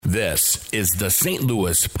This is the St.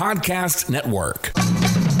 Louis Podcast Network.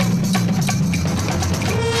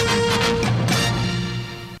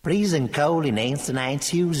 Freezing cold in 89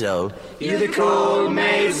 years old. You're the cold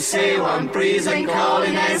maze, say one freezing cold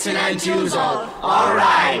in 89 years old. All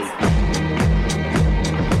right.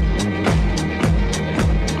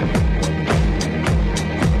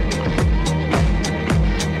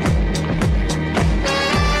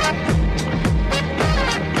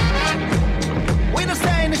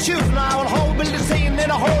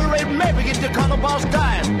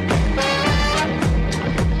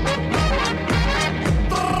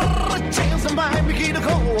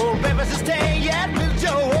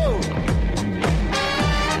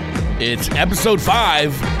 It's episode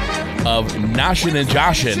 5 of Noshin and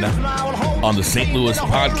Joshin on the St. Louis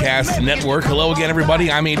Podcast Network. Hello again,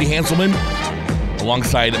 everybody. I'm Andy Hanselman,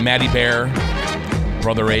 alongside Maddie Bear,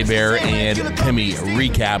 Brother A Bear, and Timmy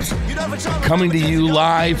Recaps, coming to you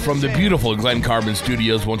live from the beautiful Glen Carbon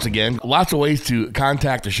Studios once again. Lots of ways to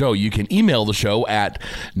contact the show. You can email the show at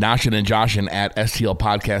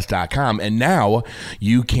noshinandjoshin@stlpodcast.com, and now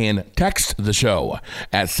you can text the show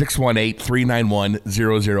at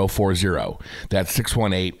 618-391-0040. That's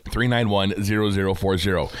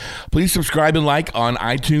 618-391-0040. Please subscribe and like on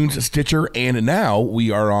iTunes, Stitcher, and now we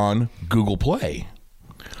are on Google Play.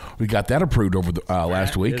 We got that approved over the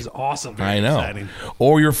last week. It is awesome. Very I know. Exciting.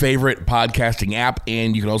 Or your favorite podcasting app,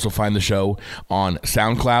 and you can also find the show on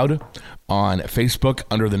SoundCloud, on Facebook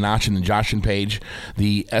under the Noshin and Joshin page,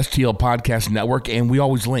 the STL Podcast Network, and we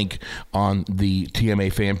always link on the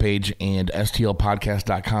TMA fan page, and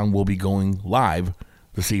STLpodcast.com will be going live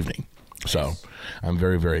this evening. So I'm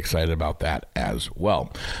very, very excited about that as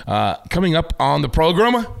well. Coming up on the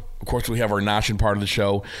program, of course, we have our Noshin part of the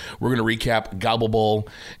show. We're going to recap Gobble Bowl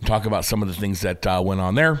and talk about some of the things that went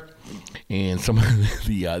on there and some of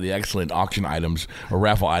the excellent auction items or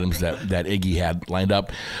raffle items that Iggy had lined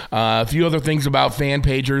up. A few other things about fan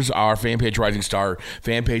pagers, our fan page Rising Star,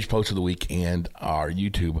 fan page post of the week, and our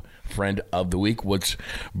YouTube friend of the week, which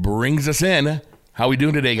brings us in. How we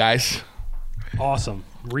doing today, guys? Awesome.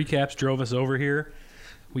 Recaps drove us over here.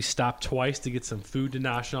 We stopped twice to get some food to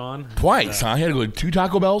nosh on. Twice, huh? I had to go to 2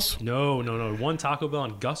 Taco Bells? No. One Taco Bell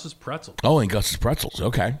and Gus's Pretzels. Oh, and Gus's Pretzels.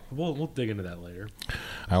 Okay. We'll dig into that later.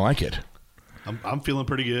 I like it. I'm feeling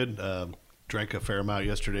pretty good. Drank a fair amount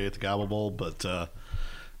yesterday at the Gobble Bowl, but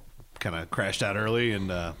kind of crashed out early and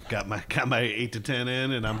got my 8 to 10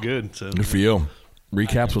 in, and I'm good. So good for you.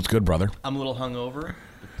 Recaps, what's good, brother? I'm a little hungover,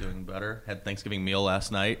 but doing better. Had Thanksgiving meal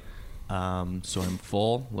last night. So I'm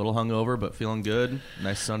full, a little hungover, but feeling good.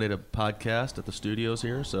 Nice Sunday to podcast at the studios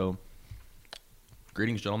here. So,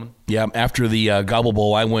 greetings, gentlemen. Yeah, after the Gobble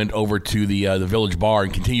Bowl, I went over to the Village Bar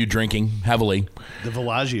and continued drinking heavily. The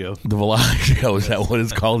Villaggio. The Villaggio, is that what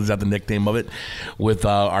it's called? Is that the nickname of it? With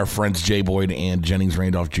our friends Jay Boyd and Jennings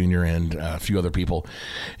Randolph Jr. and a few other people.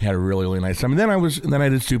 Had a really, really nice time. And then I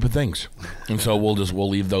did stupid things, and so we'll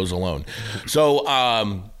leave those alone. So.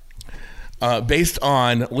 Based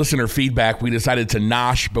on listener feedback, we decided to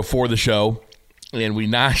nosh before the show, and we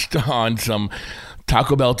noshed on some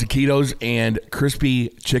Taco Bell taquitos and crispy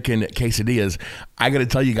chicken quesadillas. I got to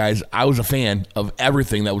tell you guys, I was a fan of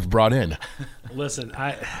everything that was brought in. Listen,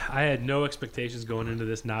 I had no expectations going into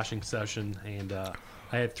this noshing session, and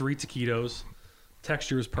I had 3 taquitos.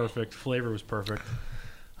 Texture was perfect. Flavor was perfect.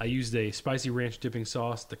 I used a spicy ranch dipping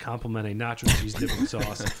sauce to complement a nacho cheese dipping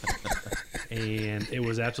sauce. And it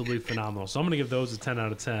was absolutely phenomenal. So I'm going to give those a 10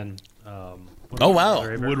 out of 10. Oh, wow.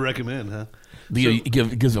 Would recommend, huh?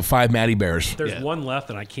 Gives it 5 Maddie Bears. There's one left,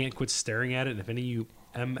 and I can't quit staring at it. And if any of you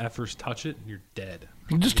MFers touch it, you're dead.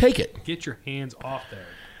 Just take it. Get your hands off there.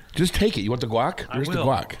 Just take it. You want the guac? Here's the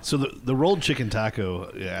guac. So the rolled chicken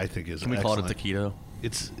taco, I think is Can we excellent. call it a taquito?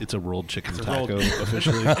 It's a rolled chicken taco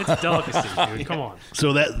officially. It's a delicacy, dude. Come on.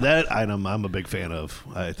 So that item I'm a big fan of.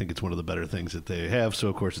 I think it's one of the better things that they have. So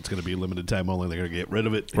of course it's going to be limited time only. They're going to get rid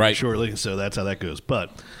of it shortly. So that's how that goes. But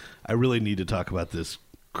I really need to talk about this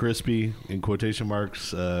crispy, in quotation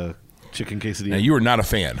marks, chicken quesadilla. Now you are not a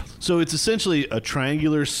fan. So it's essentially a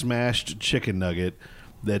triangular smashed chicken nugget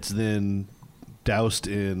that's then doused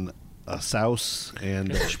in a sauce and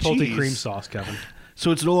Chipotle cheese. cream sauce, Kevin. So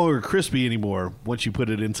it's no longer crispy anymore once you put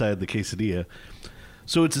it inside the quesadilla.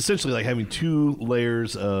 So it's essentially like having 2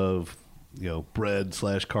 layers of, bread /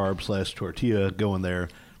 carb / tortilla going there.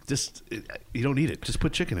 You don't need it. Just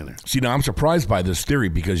put chicken in there. See, now I'm surprised by this theory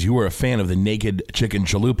because you were a fan of the naked chicken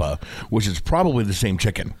chalupa, which is probably the same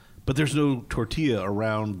chicken. But there's no tortilla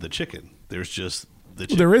around the chicken. There's just the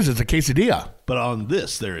chicken. Well, there is. It's a quesadilla. But on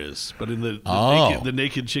this, there is. But in the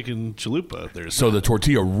naked chicken chalupa, there's So not. the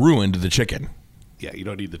tortilla ruined the chicken. Yeah, you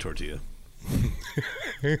don't need the tortilla.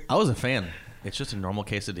 I was a fan. It's just a normal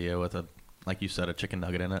quesadilla with a, like you said, a chicken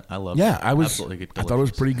nugget in it. I love. Yeah, it. I Absolutely thought it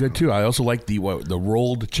was pretty good too. I also like the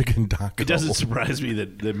rolled chicken taco. It doesn't surprise me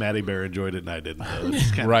that Matty Bear enjoyed it and I didn't.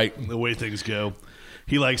 It's kind Right. of the way things go.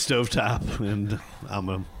 He likes stovetop, and I'm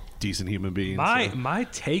a decent human being. My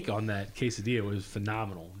take on that quesadilla was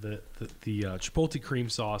phenomenal. The chipotle cream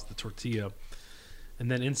sauce, the tortilla, and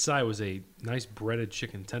then inside was a nice breaded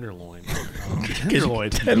chicken tenderloin.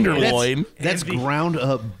 Tenderloin. That's ground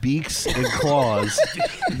up beaks and claws.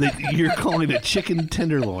 You're calling it chicken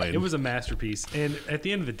tenderloin. It was a masterpiece, and at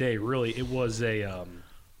the end of the day, really, it was the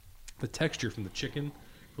texture from the chicken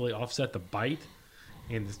really offset the bite,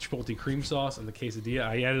 and the chipotle cream sauce and the quesadilla.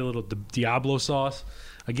 I added a little Diablo sauce.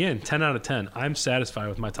 Again, 10 out of 10. I'm satisfied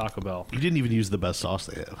with my Taco Bell. You didn't even use the best sauce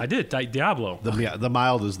they have. I did. Diablo. The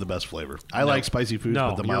mild is the best flavor. I like spicy foods,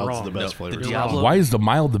 but the mild is the best flavor. The Diablo, Why is the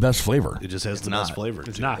mild the best flavor? It just has the best flavor.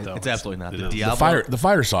 It's not, though. It's absolutely not. It The is. Diablo, The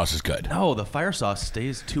fire sauce is good. No, the fire sauce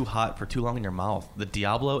stays too hot for too long in your mouth. The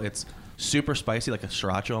Diablo, it's super spicy, like a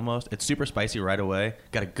sriracha almost. It's super spicy right away.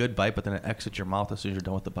 Got a good bite, but then it exits your mouth as soon as you're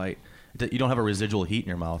done with the bite. You don't have a residual heat in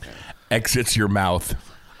your mouth. Exits your mouth.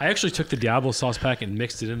 I actually took the Diablo sauce pack and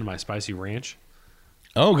mixed it into my spicy ranch.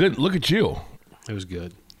 Oh, good. Look at you. It was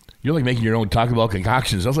good. You're like making your own Taco Bell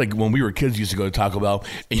concoctions. That's like when we were kids, used to go to Taco Bell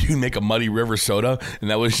and you make a Muddy River soda, and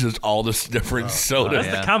that was just all this different soda.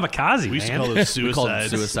 That's the kamikaze, We used to man. call it We suicides. called them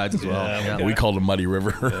suicides as well. Yeah, we called them Muddy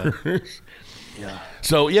River.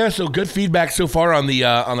 So good feedback so far on the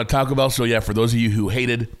Taco Bell. So for those of you who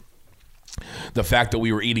hated the fact that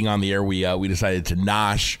we were eating on the air, we decided to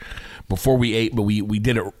nosh before we ate, but we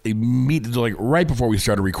did it immediately, like right before we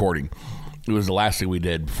started recording. It was the last thing we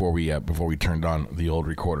did before we turned on the old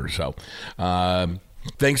recorder. So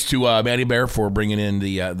thanks to Matty Bear for bringing in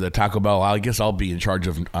the Taco Bell. I guess I'll be in charge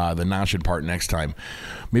of the Noshin part next time.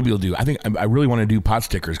 Maybe you'll do. I think I really want to do pot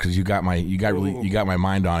stickers because you got my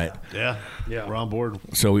mind on it. Yeah, we're on board.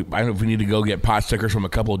 So I don't know if we need to go get pot stickers from a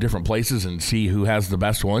couple of different places and see who has the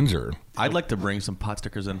best ones. Or I'd like to bring some pot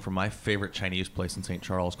stickers in from my favorite Chinese place in St.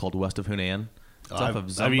 Charles called West of Hunan. It's off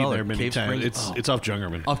of I've eaten Zumbel there or many Cave times. Springs. It's off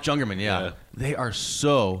Jungerman. Off Jungerman, yeah. Yeah. They are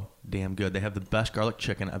so damn good. They have the best garlic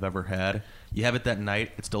chicken I've ever had. You have it that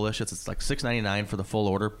night. It's delicious. It's like $6.99 for the full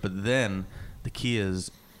order. But then the key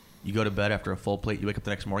is you go to bed after a full plate. You wake up the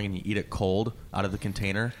next morning and you eat it cold out of the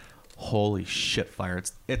container. Holy shit fire.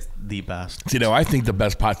 It's the best. See, I think the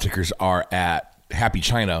best pot stickers are at Happy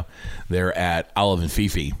China. They're at Olive and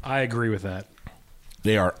Fifi. I agree with that.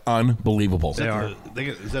 They are unbelievable. They are.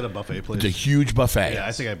 Is that a buffet place? It's a huge buffet. Yeah,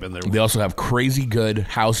 I think I've been there. They also have crazy good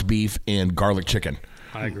house beef and garlic chicken.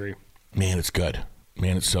 I agree. Man, it's good.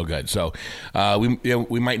 Man, it's so good. So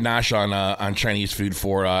we might nosh on Chinese food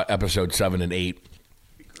for episode 7 and 8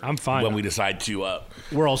 I'm fine. when we decide to.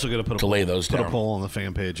 We're also going to lay those put down. a poll on the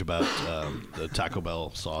fan page about the Taco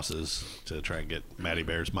Bell sauces to try and get Matty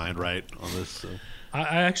Bear's mind right on this. So.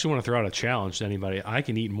 I actually want to throw out a challenge to anybody. I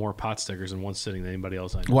can eat more pot stickers in one sitting than anybody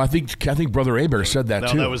else I know. Well, I think Brother Abear said that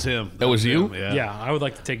too. No, that was him. That was you? him, Yeah, I would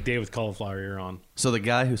like to take Dave with cauliflower ear on. So the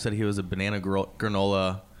guy who said he was a banana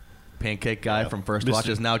granola pancake guy from First Watch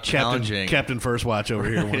is now challenging. Captain First Watch over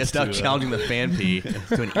here. It's now challenging the fan P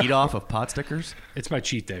to an eat-off of pot stickers. It's my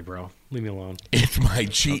cheat day, bro. Leave me alone. It's my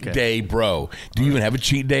cheat day, bro. Do you even have a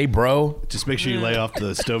cheat day, bro? Just make sure you lay off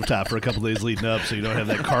the stovetop for a couple days leading up so you don't have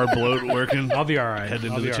that carb bloat working. I'll be all right. Head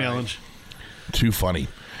into the challenge. Too funny.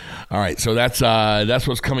 All right, so that's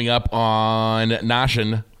what's coming up on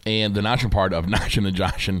Noshin and the Noshin part of Noshin and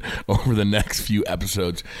Joshin over the next few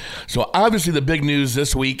episodes. So obviously the big news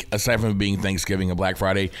this week, aside from it being Thanksgiving and Black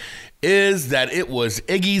Friday, is that it was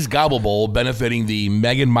Iggy's Gobble Bowl benefiting the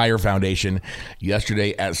Megan Meyer Foundation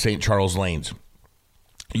yesterday at St. Charles Lanes.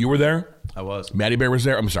 You were there? I was. Matty Bear was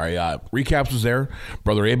there. I'm sorry. Recaps was there.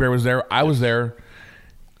 Brother A Bear was there. I was there.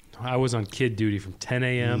 I was on kid duty from 10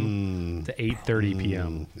 a.m. to 8:30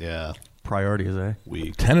 p.m. Yeah. Priorities, eh?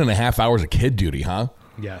 10 and a half hours of kid duty, huh?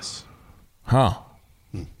 Yes. Huh.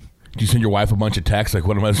 Did you send your wife a bunch of texts like,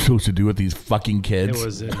 what am I supposed to do with these fucking kids? It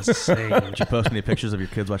was insane. Did you post any pictures of your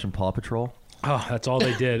kids watching Paw Patrol? Oh, that's all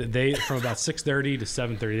they did. They from about 6:30 to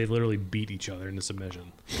 7:30, they literally beat each other into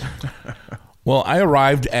submission. Well, I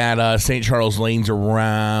arrived at St. Charles Lanes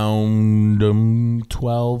around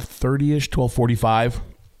 12:30ish, 12:45.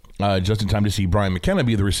 Just in time to see Brian McKenna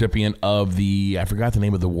be the recipient of the, I forgot the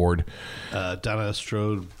name of the award. Donna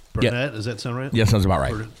Strode Burnett, does that sound right? Yeah, sounds about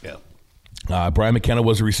right. Yeah. Brian McKenna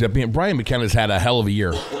was a recipient. Brian McKenna's had a hell of a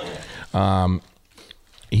year.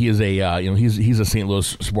 He is a, he's a St. Louis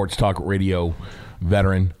sports talk radio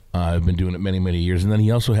veteran. I've been doing it many, many years. And then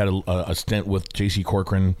he also had a stint with J.C.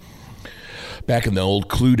 Corcoran back in the old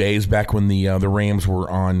Clue days, back when the Rams were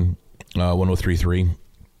on 103.3.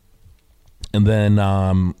 And then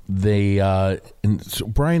and so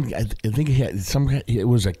Brian, I think he had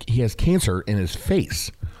he has cancer in his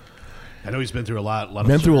face. I know he's been through a lot.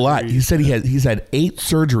 Through a lot. He said he's had 8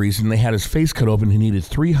 surgeries, and they had his face cut open. He needed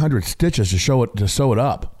 300 stitches to sew it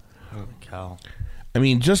up. Holy cow! I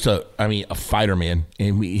mean, a fighter, man.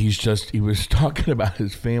 And he was talking about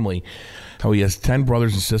his family, how he has 10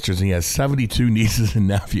 brothers and sisters, and he has 72 nieces and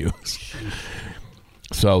nephews.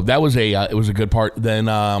 So that was it was a good part. Then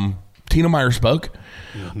Tina Meyer spoke.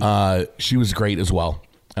 Mm-hmm. She was great as well.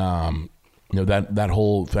 That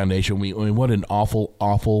whole foundation. What an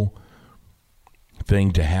awful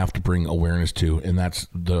thing to have to bring awareness to, and that's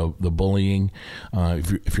the bullying.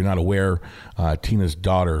 If you're not aware, Tina's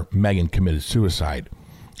daughter Megan committed suicide.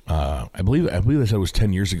 I believe they said it was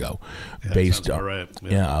 10 years ago. Based on right.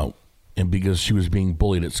 Yeah. And because she was being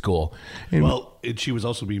bullied at school. And she was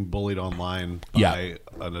also being bullied online by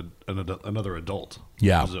another adult.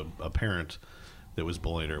 Yeah. It was a parent that was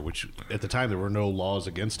bullying her, which at the time there were no laws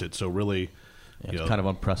against it. So really, it's kind of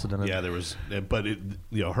unprecedented. Yeah, there was, but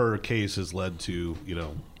her case has led to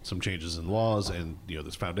some changes in laws and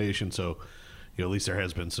this foundation. So at least there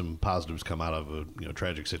has been some positives come out of a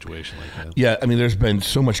tragic situation like that. Yeah, I mean, there's been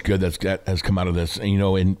so much good that has come out of this,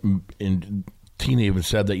 and Tina even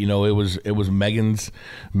said that it was Megan's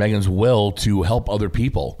will to help other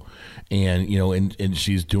people, and and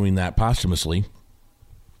she's doing that posthumously.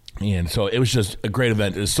 And so it was just a great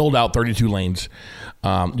event. It was sold out, 32 lanes,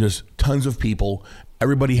 just tons of people,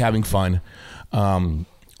 everybody having fun.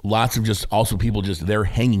 Lots of just also people just there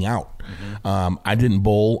hanging out. Mm-hmm. I didn't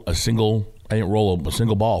roll a single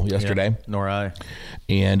ball yesterday. Yeah, nor I.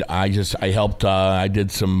 And I helped. I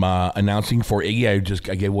did some announcing for Iggy.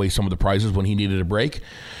 I gave away some of the prizes when he needed a break,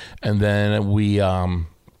 and then we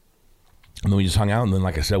just hung out. And then,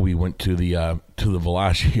 like I said, we went to the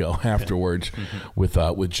Bellagio afterwards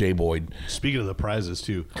with Jay Boyd. Speaking of the prizes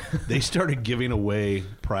too, they started giving away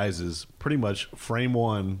prizes pretty much frame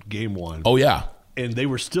one, game one. Oh yeah, and they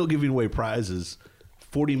were still giving away prizes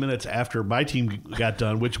 40 minutes after my team got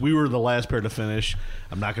done, which we were the last pair to finish.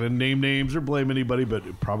 I'm not going to name names or blame anybody, but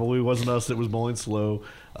it probably wasn't us that was bowling slow.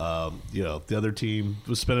 The other team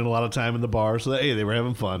was spending a lot of time in the bar, so they were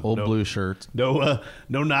having fun. Old blue shirts. No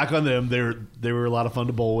knock on them. They were a lot of fun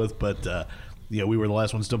to bowl with, but we were the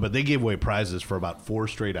last ones done. But they gave away prizes for about 4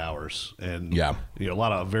 straight hours, and a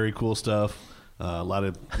lot of very cool stuff. A lot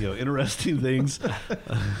of interesting things.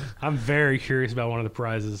 I'm very curious about one of the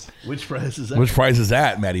prizes. Which prize is that? Which prize is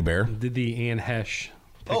that, Matty Bear? Did the Ann Hesh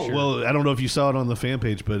picture. Oh well, I don't know if you saw it on the fan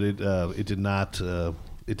page, but it did not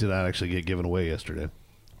actually get given away yesterday.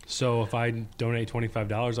 So if I donate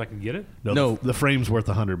 $25, I can get it? No. The frame's worth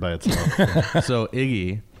 $100 by itself. So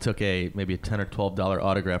Iggy took maybe a $10 or $12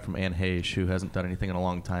 autograph from Ann Heche, who hasn't done anything in a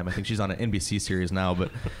long time. I think she's on an NBC series now,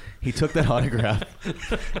 but he took that autograph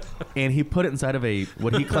and he put it inside of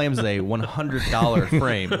what he claims is a $100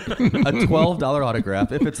 frame, a $12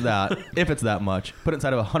 autograph, if it's that much, put it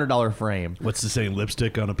inside of a $100 frame. What's the saying?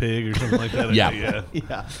 Lipstick on a pig or something like that?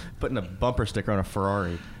 Yeah. Putting a bumper sticker on a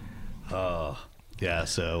Ferrari. Yeah,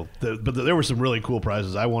 so but there were some really cool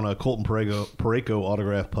prizes. I won a Colton Parayko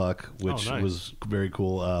autograph puck, which was very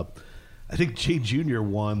cool. I think Jay Jr.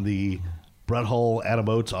 won the Brett Hull Adam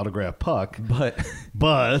Oates autograph puck,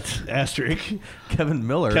 but asterisk Kevin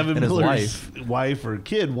Miller's wife or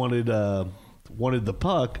kid wanted the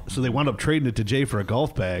puck, so they wound up trading it to Jay for a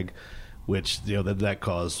golf bag. Which that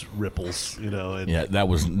caused ripples, and that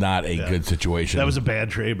was not a good situation. That was a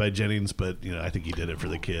bad trade by Jennings, but I think he did it for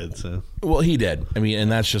the kids. So. Well, he did. I mean,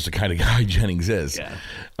 and that's just the kind of guy Jennings is.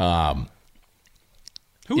 Yeah.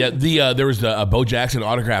 There was a Bo Jackson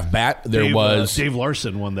autograph bat. Dave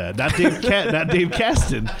Larson won that. Not Dave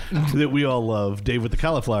Caston, that we all love. Dave with the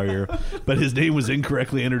cauliflower ear, but his name was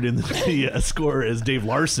incorrectly entered in the score as Dave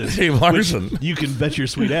Larson. Dave Larson. You can bet your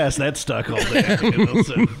sweet ass that stuck all day.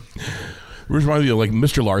 So. Reminds me of like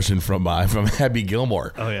Mr. Larson from Happy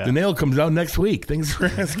Gilmore. Oh yeah. The nail comes out next week. Thanks for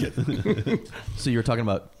asking. So you were talking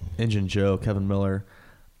about Engine Joe, Kevin Miller.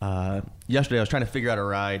 Yesterday I was trying to figure out a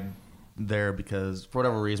ride there because for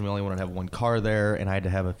whatever reason we only wanted to have one car there, and I had to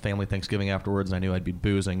have a family Thanksgiving afterwards, and I knew I'd be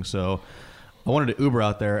boozing, so I wanted to Uber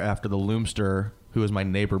out there after the Loomster, who was my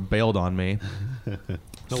neighbor, bailed on me.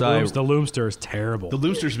 The Loomster is terrible. The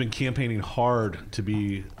Loomster's been campaigning hard to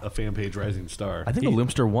be a fan page rising star. I think the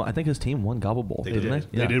Loomster won. I think his team won Gobble Bowl. They did. Yeah.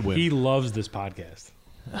 They did win. He loves this podcast.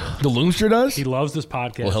 The Loomster does? He loves this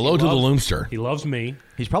podcast. Well, hello to the Loomster. He loves me.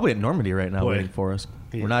 He's probably at Normandy right now waiting for us.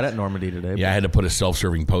 We're not at Normandy today. Yeah, I had to put a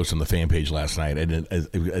self-serving post on the fan page last night. I think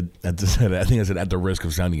I said at the risk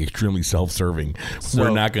of sounding extremely self-serving, we're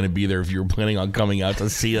not going to be there if you're planning on coming out to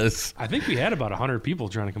see us. I think we had about 100 people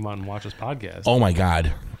trying to come out and watch this podcast. Oh my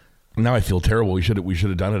God! Now I feel terrible. We should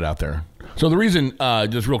have done it out there. So the reason,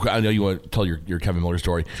 just real quick, I know you want to tell your Kevin Miller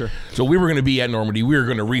story. Sure. So we were going to be at Normandy. We were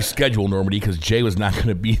going to reschedule Normandy because Jay was not going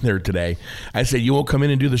to be there today. I said, you won't come in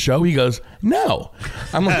and do the show? He goes, no.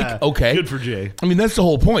 I'm like, okay. Good for Jay. I mean, that's the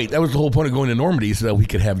whole point. That was the whole point of going to Normandy so that we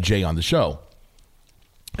could have Jay on the show.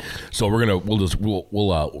 So we'll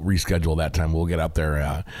reschedule that time. We'll get up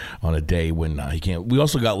there on a day when he can't. We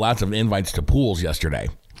also got lots of invites to pools yesterday.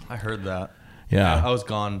 I heard that. Yeah, I was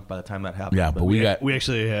gone by the time that happened. Yeah, but we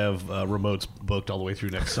actually have remotes booked all the way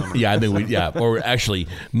through next summer. Yeah, I think or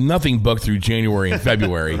nothing booked through January and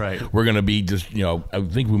February. Right. We're going to be just I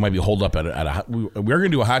think we might be holed up we're going to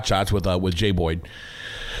do a hot shots with Jay Boyd.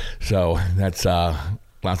 So that's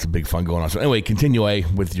lots of big fun going on. So anyway, continue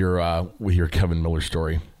with your Kevin Miller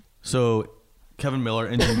story. So Kevin Miller,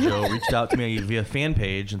 Engine Joe, reached out to me via fan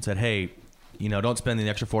page and said, "Hey, don't spend the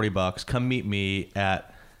extra $40. Come meet me at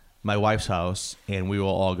my wife's house, and we will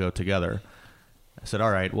all go together." I said,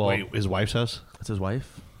 all right, well... Wait, his wife's house? That's his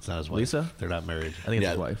wife? It's not his wife. Lisa? They're not married. I think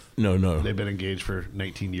it's his wife. No. They've been engaged for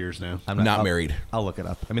 19 years now. I'm not married. I'll look it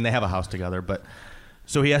up. I mean, they have a house together, but...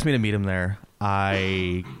 So he asked me to meet him there.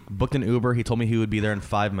 I booked an Uber. He told me he would be there in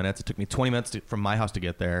 5 minutes. It took me 20 minutes from my house to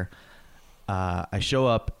get there. I show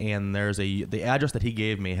up, and the address that he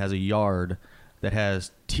gave me has a yard that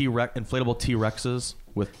has inflatable T-Rexes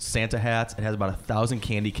with Santa hats. It has about 1,000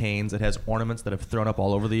 candy canes. It has ornaments that have thrown up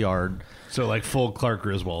all over the yard. So like full Clark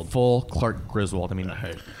Griswold. Full Clark Griswold. I mean,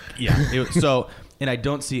 yeah. And I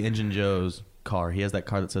don't see Engine Joe's car. He has that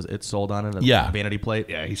car that says "It's sold" on it. A vanity plate.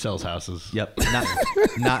 Yeah, he sells houses. Yep.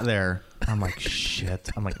 Not there. I'm like, shit.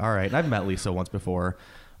 I'm like, all right. And I've met Lisa once before.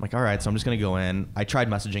 I'm like, all right. So I'm just gonna go in. I tried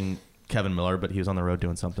messaging Kevin Miller, but he was on the road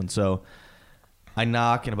doing something. So I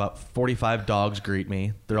knock, and about 45 dogs greet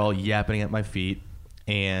me. They're all yapping at my feet.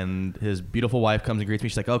 And his beautiful wife comes and greets me.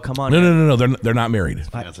 She's like, "Oh, come on." No. They're not married.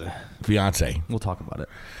 Fiance. We'll talk about it.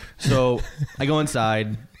 So I go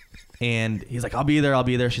inside, and he's like, I'll be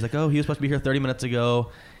there. She's like, "Oh, he was supposed to be here 30 minutes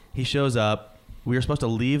ago." He shows up. We were supposed to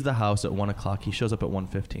leave the house at 1 o'clock. He shows up at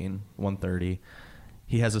 1:15, 1:30.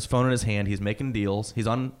 He has his phone in his hand. He's making deals. He's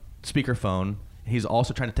on speakerphone. He's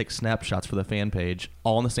also trying to take snapshots for the fan page,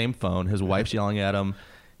 all on the same phone. His wife's yelling at him.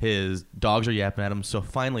 His dogs are yapping at him. So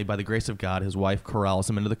finally, by the grace of God, his wife corrals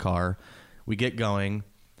him into the car. We get going,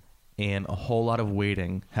 and a whole lot of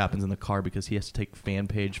waiting happens in the car because he has to take fan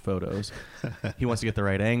page photos. He wants to get the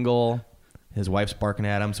right angle. His wife's barking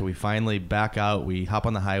at him. So we finally back out. We hop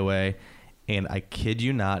on the highway, and I kid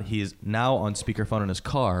you not, he is now on speakerphone in his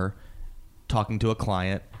car talking to a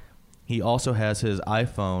client. He also has his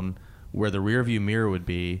iPhone where the rear view mirror would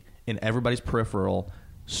be in everybody's peripheral,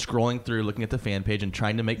 scrolling through, looking at the fan page and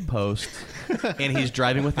trying to make posts. And he's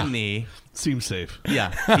driving with a knee. Seems safe.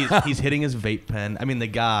 Yeah. He's hitting his vape pen. I mean, the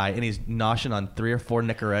guy, and he's noshing on 3 or 4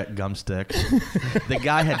 Nicorette gum sticks. The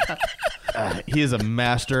guy he is a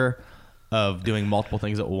master of doing multiple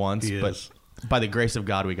things at once. But by the grace of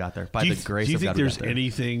God, we got there. Do you think there's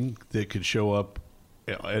anything that could show up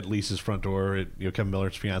at Lisa's front door, at Kevin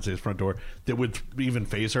Miller's fiance's front door, that would even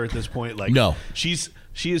faze her at this point? Like, no. She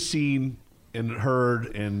has seen and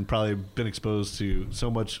heard and probably been exposed to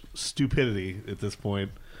so much stupidity at this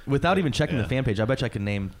point. Without even checking the fan page, I bet you I could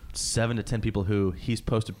name 7 to 10 people who he's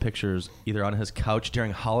posted pictures either on his couch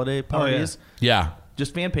during holiday parties. Yeah.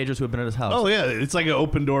 Just fan pagers who have been at his house. Oh, yeah. It's like an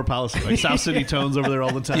open door policy. Like South City Tone's over there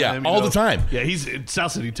all the time. Yeah, all the time. Yeah,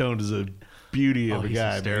 South City Tone is a beauty of a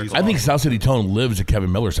guy. I think South City Tone lives at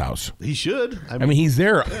Kevin Miller's house. He should. I mean he's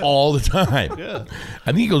there all the time. Yeah. I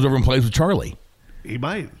think he goes over and plays with Charlie. He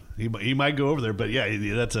might. He might go over there, but yeah,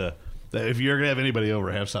 if you're gonna have anybody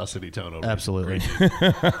over, have South City Tone over. Absolutely.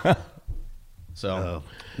 So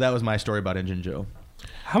that was my story about Engine Joe.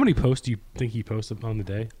 How many posts do you think he posted on the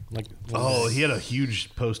day? He had a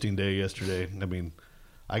huge posting day yesterday. I mean,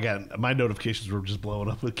 my notifications were just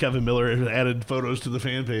blowing up with Kevin Miller added photos to the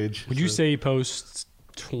fan page. Would you say he posts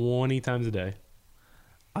 20 times a day?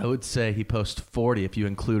 I would say he posts 40 if you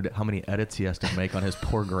include how many edits he has to make on his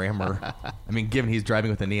poor grammar. I mean, given he's driving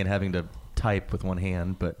with a knee and having to type with one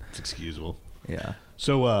hand, but it's excusable. Yeah.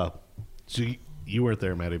 So you weren't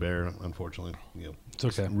there, Matty Bear, unfortunately. It's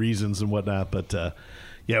okay. Reasons and whatnot, but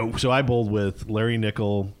so I bowled with Larry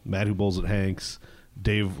Nickel, Matt who bowls at Hanks,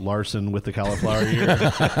 Dave Larson with the cauliflower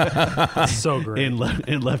ear. So great. And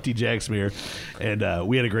Lefty Jacksmere. And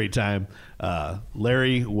we had a great time.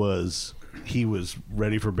 Larry was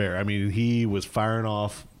ready for bear. I mean, he was firing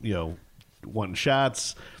off, wanting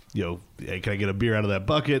shots. Hey, can I get a beer out of that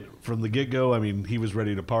bucket from the get-go? I mean, he was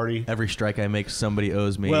ready to party. Every strike I make, somebody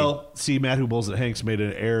owes me. Well, see, Matt Who Bowls at Hanks made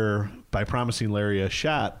an error by promising Larry a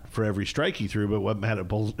shot for every strike he threw, but what Matt Who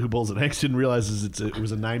Bowls at Hanks didn't realize is it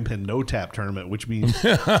was a 9-pin no-tap tournament, which means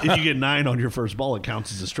if you get 9 on your first ball, it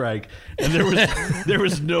counts as a strike. And there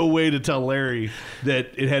was no way to tell Larry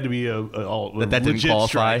that it had to be a that didn't qualify.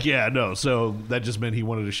 Strike. Yeah, no. So that just meant he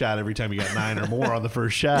wanted a shot every time he got 9 or more on the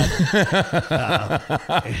first shot.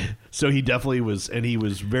 So he definitely was, and he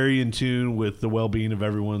was very in tune with the well-being of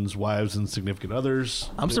everyone's wives and significant others.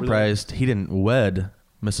 I'm surprised he didn't wed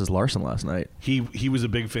Mrs. Larson last night. He was a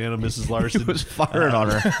big fan of Mrs. Larson. He was firing on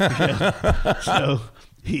her. Yeah. So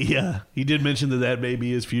he did mention that may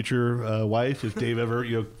be his future wife if Dave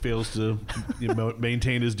ever fails to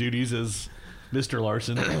maintain his duties as Mr.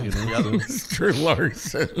 Larson. Mr.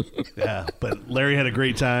 Larson. Yeah, but Larry had a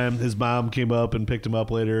great time. His mom came up and picked him up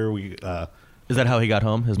later. Is that how he got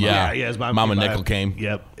home? His mom? Yeah, his mom and Nickel came.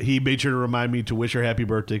 Yep. He made sure to remind me to wish her happy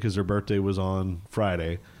birthday because her birthday was on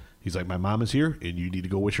Friday. He's like, my mom is here, and you need to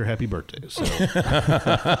go wish her happy birthday. So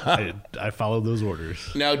I followed those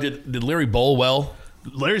orders. Now, did Larry bowl well?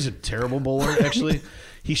 Larry's a terrible bowler, actually.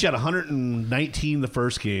 He shot 119 the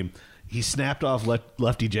first game. He snapped off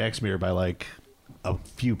Lefty Jacksmere by like a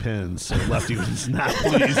few pins. So Lefty was not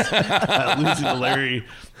pleased losing to Larry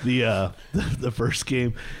the first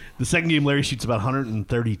game. The second game, Larry shoots about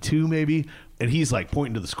 132 maybe, and he's like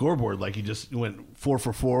pointing to the scoreboard like he just went 4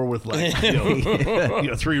 for 4 with like 3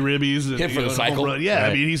 ribbies and hit for the cycle. Yeah,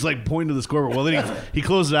 right. I mean he's like pointing to the scoreboard. Well, then he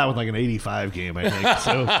closed it out with like an 85 game, I think.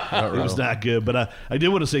 So it was not good. But I did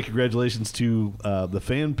want to say congratulations to the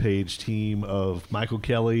fan page team of Michael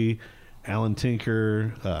Kelly, Alan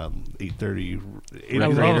Tinker, 830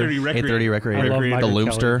 Recreation. The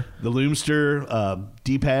Loomster. The Loomster.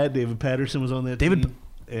 D-Pad, David Patterson was on that team.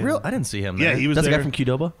 I didn't see him there. Yeah, he was That's there. a guy from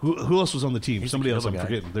Qdoba? Who else was on the team? Somebody else I'm guy.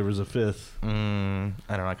 forgetting. There was a fifth. I don't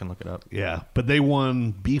know. I can look it up. Yeah, but they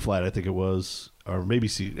won B flight, I think it was. Or maybe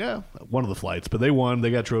C. Yeah, one of the flights. But they won.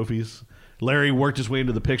 They got trophies. Larry worked his way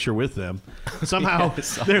into the picture with them. Somehow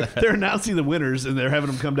they're announcing the winners, and they're having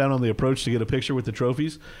them come down on the approach to get a picture with the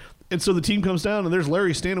trophies. And so the team comes down, and there's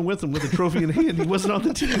Larry standing with them with the trophy in hand. He wasn't on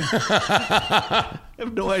the team. I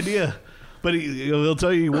have no idea. But he'll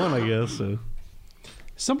tell you he won, I guess. So.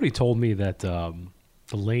 Somebody told me that the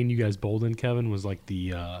lane you guys bowled in, Kevin, was like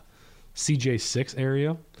the CJ6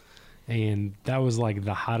 area, and that was like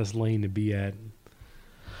the hottest lane to be at.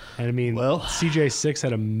 And I mean, CJ6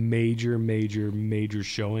 had a major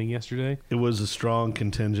showing yesterday. It was a strong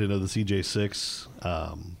contingent of the CJ6.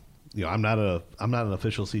 I'm not an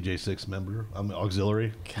official CJ6 member. I'm an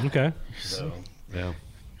auxiliary. Okay. So yeah.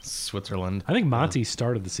 Switzerland. I think Monty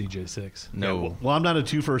started the CJ6. No. Yeah, well, I'm not a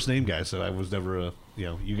 2 first name guy, so I was never a.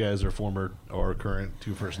 You guys are former or current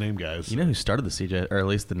 2 first name guys. So. You know who started the CJ, or at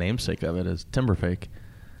least the namesake of it, is Timberfake.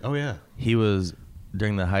 Oh yeah. He was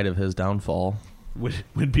during the height of his downfall.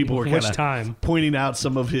 When people were kind of pointing out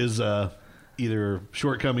some of his either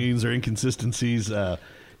shortcomings or inconsistencies.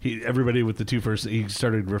 Everybody with the 2 first, he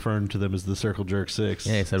started referring to them as the Circle Jerk 6.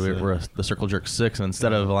 Yeah, he said we're the Circle Jerk 6, and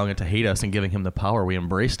instead of allowing it to hate us and giving him the power, we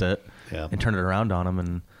embraced it and turned it around on him.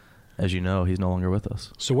 And as you know, he's no longer with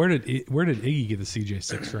us. So where did Iggy get the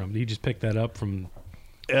CJ6 from? Did he just pick that up from?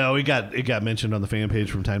 Oh, it got mentioned on the fan page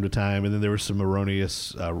from time to time, and then there were some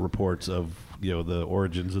erroneous reports of the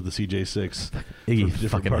origins of the CJ6. Iggy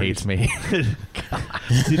fucking hates me.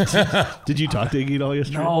 Did you talk to Iggy at all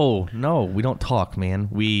yesterday? No, we don't talk, man.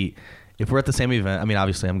 If we're at the same event, I mean,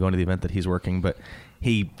 obviously I'm going to the event that he's working, but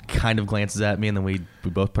he kind of glances at me, and then we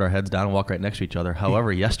both put our heads down and walk right next to each other.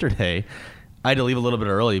 However, yesterday I had to leave a little bit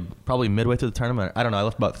early, probably midway through the tournament. I don't know. I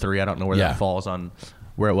left about 3. I don't know where that falls on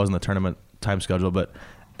where it was in the tournament time schedule, but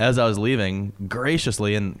as I was leaving,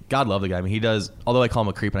 graciously, and God love the guy. I mean, he does, although I call him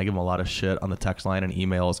a creep and I give him a lot of shit on the text line and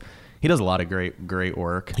emails, he does a lot of great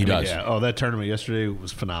work. He does. Yeah. Oh, that tournament yesterday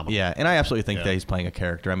was phenomenal. Yeah, and I absolutely think that he's playing a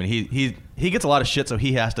character. I mean, he gets a lot of shit, so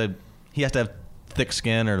he has to have thick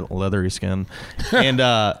skin or leathery skin, and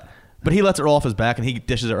but he lets it roll off his back and he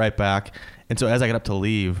dishes it right back. And so as I get up to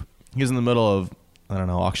leave, he's in the middle of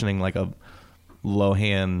auctioning like a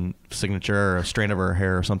Lohan signature or a strand of her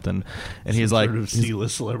hair or something, and he's like, sort of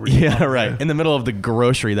C-list celebrity. Yeah, right. In the middle of the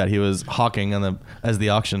grocery that he was hawking as the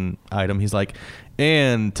auction item, he's like,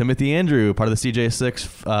 and Timothy Andrew, part of the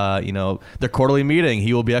CJ6, their quarterly meeting,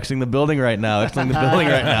 he will be exiting the building right now. I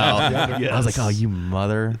was like, oh, you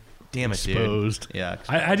mother. Damn it, exposed. Dude. Yeah.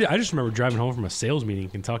 I just remember driving home from a sales meeting in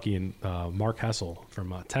Kentucky, and Mark Hessel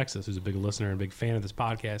from Texas, who's a big listener and a big fan of this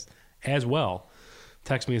podcast as well,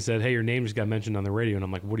 texted me and said, hey, your name just got mentioned on the radio. And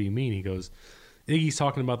I'm like, what do you mean? He goes, Iggy's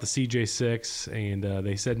talking about the CJ6, and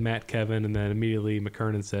they said Matt Kevin, and then immediately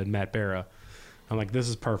McKernan said Matt Barra. I'm like, this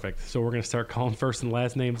is perfect. So we're going to start calling first and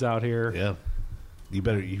last names out here. Yeah. You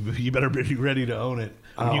better be ready to own it.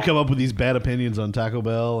 When you come up with these bad opinions on Taco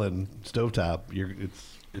Bell and Stovetop,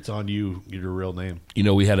 it's on you. Your real name. You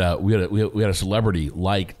know, we had a celebrity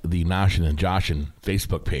like the Noshin and Joshin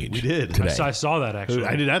Facebook page. We did today. I saw that actually.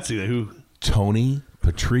 I did not see that. Who? Tony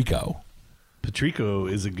Patrico. Patrico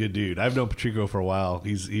is a good dude. I've known Patrico for a while.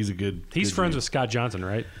 He's a good. He's friends with Scott Johnson,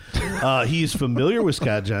 right? He's familiar with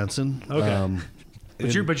Scott Johnson. Okay,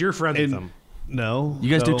 but you're friends with him. No, You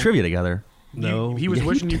guys do trivia together. No, he was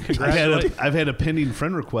wishing you congratulations. I've had a pending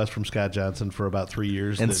friend request from Scott Johnson for about 3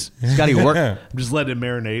 years. And Scotty work. I'm just letting him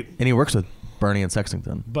marinate. And he works with Bernie and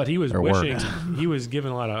Sextington. But he was Or wishing. work. He was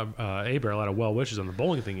giving a lot of a lot of well wishes on the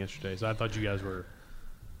bowling thing yesterday. So I thought you guys were.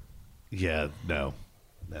 Yeah, no,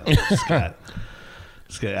 Scott.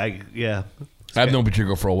 I've known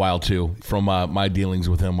Patrico for a while too, from my dealings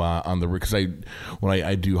with him on the because when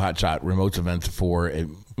I do hotshot remotes events for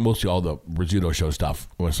mostly all the Rizzuto show stuff,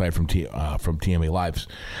 aside from TMA Lives,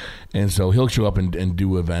 and so he'll show up and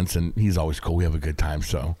do events, and he's always cool. We have a good time.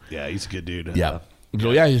 So yeah, he's a good dude. Yeah.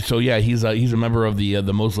 He's a member of the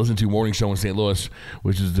most listened to morning show in St. Louis,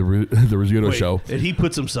 which is the Rizzuto show. And he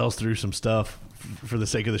puts himself through some stuff for the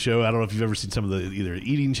sake of the show. I don't know if you've ever seen some of the either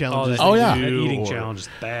eating challenges. That eating challenge is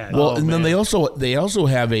bad. Well, and then they also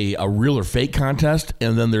have a real or fake contest,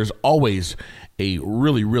 and then there's always a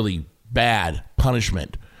really, really bad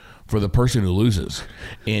punishment for the person who loses,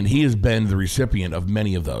 and he has been the recipient of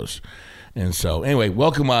many of those. And so, anyway,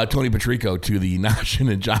 welcome Tony Patrico to the Noshin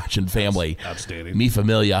and Joshin family. That's outstanding. Mi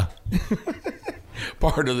familia.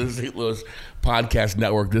 Part of the St. Louis Podcast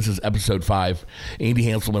Network. This is episode 5. Andy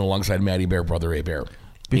Hanselman alongside Matty Bear, brother A Bear.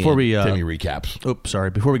 Before we Timmy recaps. Oops, sorry.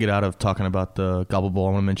 Before we get out of talking about the Gobble Bowl,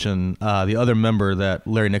 I want to mention the other member that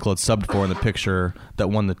Larry Nichols subbed for in the picture that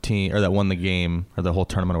won the team or that won the game or the whole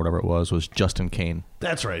tournament or whatever it was Justin Kane.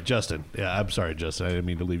 That's right, Justin. Yeah, I'm sorry, Justin. I didn't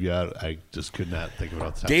mean to leave you out. I just could not think of it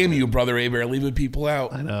off the top. Damn you, brother A Bear, leaving people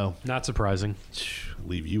out. I know. Not surprising.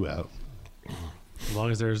 Leave you out. As long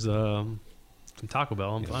as there's some Taco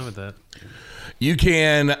Bell, I'm fine with that. You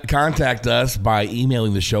can contact us by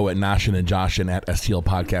emailing the show at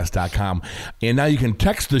noshinandjoshin@stlpodcast.com. And now you can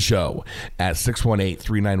text the show at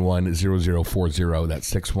 618-391-0040. That's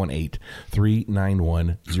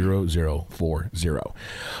 618-391-0040.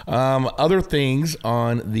 Other things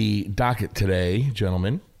on the docket today,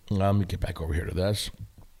 gentlemen. Let me get back over here to this.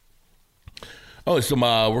 Oh,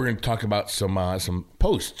 we're going to talk about some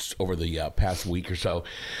posts over the past week or so,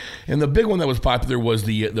 and the big one that was popular was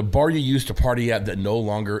the bar you used to party at that no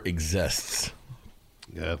longer exists.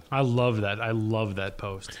 Yeah, I love that. I love that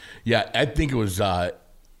post. Yeah, I think it was. I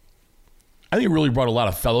think it really brought a lot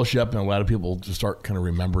of fellowship and a lot of people to start kind of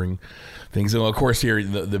remembering things. And of course, here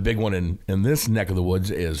the big one in this neck of the woods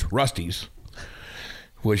is Rusty's,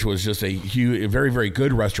 which was just a very, very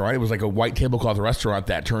good restaurant. It was like a white tablecloth restaurant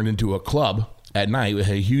that turned into a club at night. It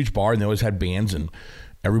had a huge bar, and they always had bands and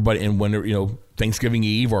everybody. And when Thanksgiving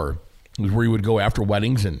Eve or it was where you would go after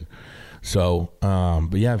weddings, and so.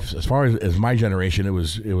 But yeah, as far as my generation, it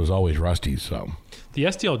was always Rusty's. So the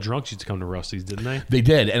STL drunks used to come to Rusty's, didn't they? They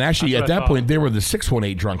did, and actually at that point they were the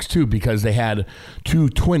 618 drunks too, because they had 2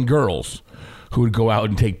 twin girls who would go out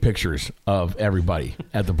and take pictures of everybody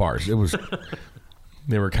at the bars. It was.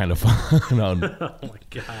 They were kind of fun. Oh my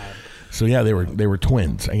god! So yeah, they were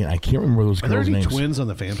twins. I can't remember those girls' names. Are there any twins on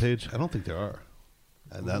the fan page? I don't think there are.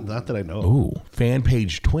 Not that I know. Ooh, fan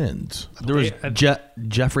page twins. There was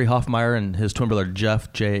Jeffrey Hoffmeyer and his twin brother Jeff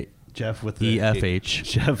with the EFH.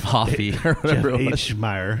 Jeff Hoffy or whatever. Jeff H.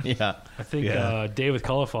 Meyer. Yeah. I think David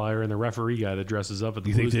Cauliflower and the referee guy that dresses up at the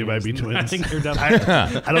You think Blues they might be games. twins? I think they're definitely.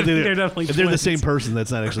 I don't think they're definitely. If they're the twins. same person, that's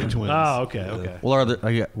not actually twins. Oh, okay. Well,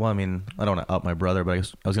 I mean, I don't want to out my brother, but I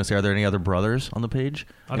was going to say, are there any other brothers on the page?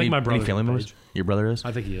 I think my brother's any family on the members? page. Your brother is?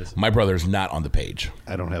 I think he is. My brother's not on the page.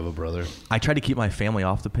 I don't have a brother. I try to keep my family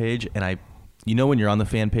off the page, and when you're on the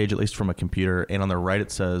fan page, at least from a computer, and on the right it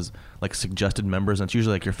says like suggested members, and it's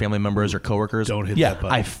usually like your family members or coworkers. Don't hit Yeah, that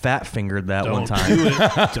button. I fat fingered that Don't one time. do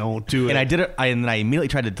it. Don't do it. And I did it, and then I immediately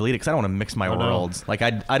tried to delete it because I don't want to mix my worlds. Like I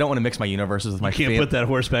don't want to mix my universes with my. You can't put that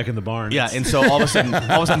horse back in the barn. Yeah, and so all of a sudden,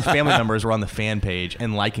 family members were on the fan page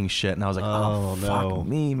and liking shit, and I was like, Oh, no. fuck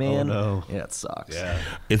me, man. Oh, no. Yeah, it sucks. Yeah.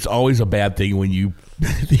 It's always a bad thing when you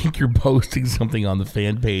think you're posting something on the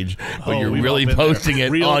fan page, but you're we've really all been there. posting it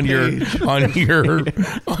Real on your page. on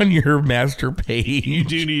on your master page. You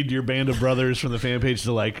do need your band of brothers from the fan page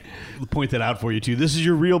to like point that out for you too. This is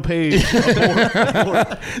your real page.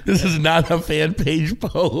 This is not a fan page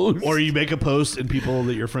post. Or you make a post and people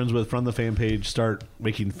that you're friends with from the fan page start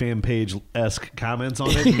making fan page-esque comments on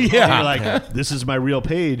it. Yeah. And you're like, this is my real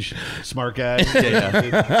page, smart guy.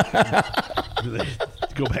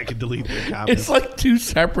 Go back and delete their comments. It's like two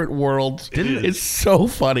separate worlds. It's so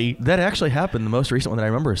funny. That actually happened. The most recent one that I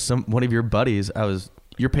remember is one of your buddies.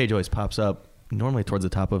 Your page always pops up normally towards the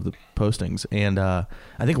top of the postings, and I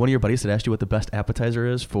think one of your buddies had asked you what the best appetizer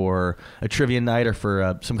is for a trivia night or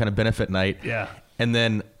for some kind of benefit night. Yeah. And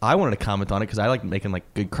then I wanted to comment on it because I like making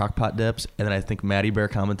like good crock pot dips, and then I think Matty Bear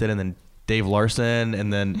commented, and then Dave Larson,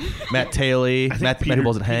 and then Matt Tayley, Matty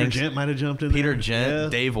Bowles and Hanks. Peter Gent might have jumped in. Peter there. Gent, Yeah.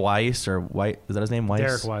 Dave Weiss, or White, is that his name? Weiss?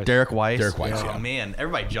 Derek Weiss. Derek Weiss. Yeah. Oh man,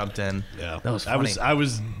 everybody jumped in. Yeah, that was funny. I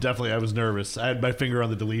was nervous. I had my finger on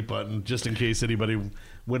the delete button just in case anybody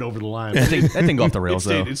went over the line. That didn't go off the rails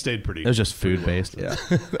It though. stayed pretty. It was just food based. Yeah.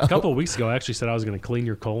 A couple of weeks ago, I actually said I was going to clean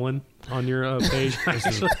your colon on your page.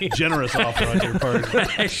 Actually, Generous offer on your part.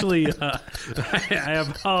 actually, I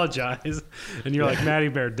apologize. And you're like, Matty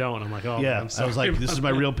Bear, don't. I'm like, oh, Yeah, I'm sorry. I was like, this is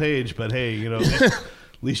my real page, but hey,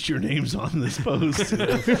 at least your name's on this post.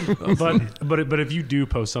 but if you do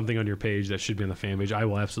post something on your page that should be on the fan page, I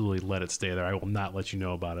will absolutely let it stay there. I will not let you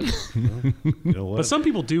know about it. You know what? But some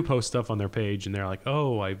people do post stuff on their page, and they're like,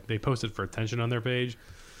 oh, they posted for attention on their page.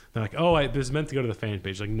 They're like, oh, this is meant to go to the fan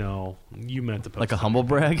page. Like, no, you meant to post Like a it. humble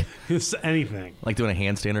brag, It's anything. like doing a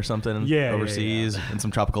handstand or something. Yeah, overseas in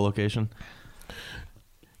some tropical location.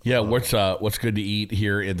 Yeah, what's good to eat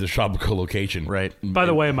here in the tropical location? Right. By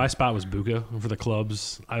the way, my spot was Buca for the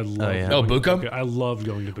clubs. I love yeah. Oh, going to Buca? I love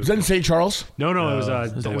going to Buca. Was that in St. Charles? No, it was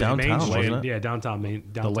downtown, Main wasn't Street. it? Yeah, downtown landing.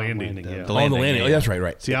 Yeah. The Oh, the landing, landing. yeah. Oh, that's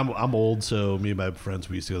right. See, I'm old, so me and my friends,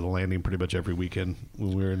 we used to go to the landing pretty much every weekend when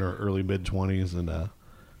we were in our early mid-20s, and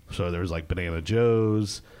so there was like Banana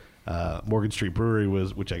Joe's, Morgan Street Brewery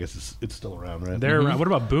which I guess it's still around, right? There. What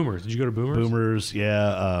about Boomers? Did you go to Boomers? Boomers,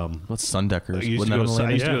 yeah. What's Sundeckers? I used Wasn't to that go on the to landing? Sun-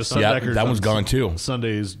 I used to go to Yeah, Sundeckers. that one's on gone too.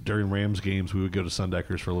 Sundays during Rams games, we would go to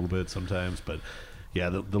Sundeckers for a little bit sometimes, but yeah,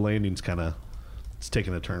 the landing's kind of it's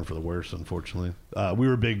taking a turn for the worse, unfortunately. We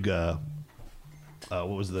were big. What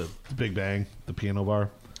was the Big Bang, the piano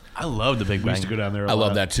bar? I love the Big We used to Bang. go down there. I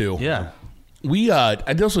love that too. Yeah.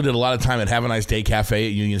 I also did a lot of time at Have a Nice Day Cafe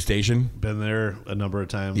at Union Station. Been there a number of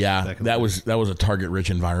times. Yeah, back in that the was a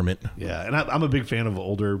target-rich environment. Yeah, and I'm a big fan of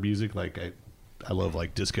older music. Like I love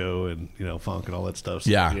like disco and funk and all that stuff.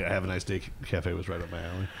 So, Yeah. Have a Nice Day Cafe was right up my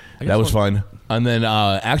alley. That was fun. And then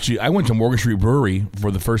actually, I went to Morgan Street Brewery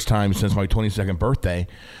for the first time since my 22nd birthday,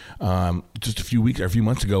 just a few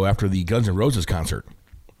months ago after the Guns N' Roses concert.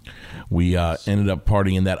 We ended up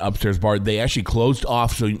partying in that upstairs bar. They actually closed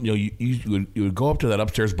off, so you would go up to that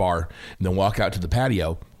upstairs bar and then walk out to the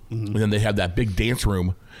patio, and then they have that big dance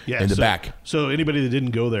room in the back. So anybody that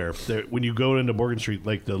didn't go there, when you go into Morgan Street,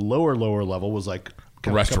 like the lower level was like kind of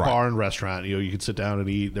like a Restaurant. bar and restaurant. You could sit down and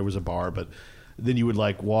eat. There was a bar, but then you would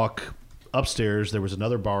like walk upstairs. There was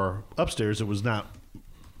another bar upstairs. It was not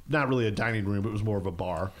really a dining room. It was more of a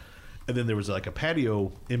bar. And then there was like a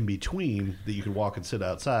patio in between that you could walk and sit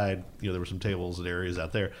outside. There were some tables and areas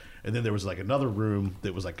out there. And then there was like another room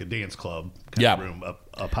that was like a dance club kind of room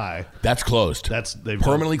up high. That's closed. They've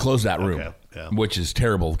permanently closed that room, Okay, yeah. which is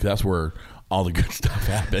terrible because that's where all the good stuff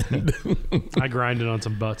happened. I grinded on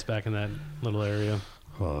some butts back in that little area.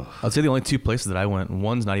 I'd say the only two places that I went,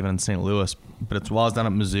 one's not even in St. Louis, but it's while I was down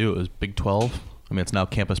at Mizzou, it was Big 12. I mean, it's now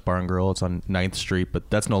Campus Bar and Grill. It's on 9th Street, but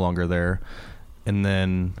that's no longer there. And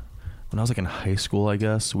then when I was like in high school, I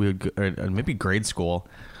guess, we would go, or maybe grade school,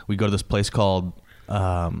 we'd go to this place called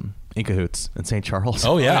Inca Hoots in St. Charles.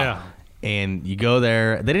 Oh, yeah. And you go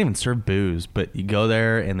there. They didn't even serve booze, but you go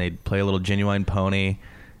there and they'd play a little Genuine Pony.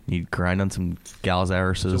 You'd grind on some gals'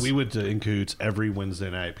 arses. So we went to Incoots every Wednesday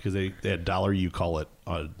night because they had $1 you call it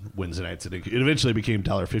on Wednesday nights. It eventually became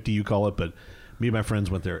 $1.50 you call it, but me and my friends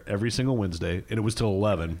went there every single Wednesday, and it was till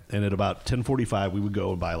 11. And at about 10:45, we would go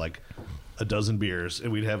and buy like a dozen beers,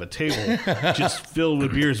 and we'd have a table just filled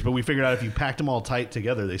with beers. But we figured out if you packed them all tight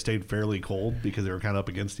together, they stayed fairly cold because they were kind of up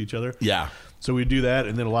against each other. Yeah. So we'd do that,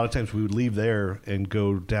 and then a lot of times we would leave there and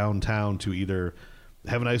go downtown to either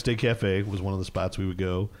Have a Nice Day Cafe was one of the spots we would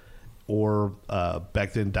go, or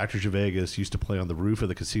back then Dr. Gervais used to play on the roof of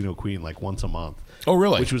the Casino Queen like once a month. Oh,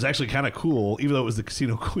 really? Which was actually kind of cool, even though it was the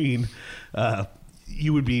Casino Queen.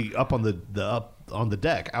 You would be up on the on the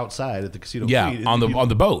deck outside at the casino. Yeah, fleet, on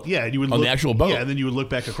the boat. Yeah, and you would on look, the actual boat. Yeah, and then you would look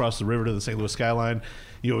back across the river to the St. Louis skyline.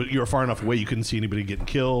 You were far enough away you couldn't see anybody getting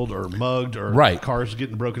killed or mugged or cars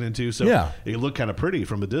getting broken into. So it looked kind of pretty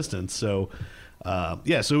from a distance. So so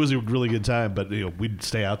it was a really good time. But we'd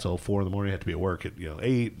stay out till 4 a.m. Have to be at work at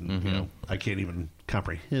 8. And, I can't even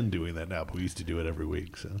comprehend doing that now. But we used to do it every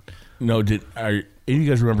week. So no, any of you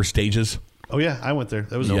guys remember Stages? Oh yeah, I went there.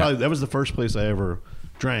 That was that was the first place I ever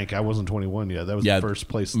drank. I wasn't 21 yet. That was the first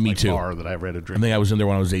place, bar that I ever had a drink. I think I was in there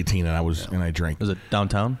when I was 18, and I drank. Is it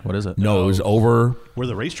downtown? What is it? No, it was over where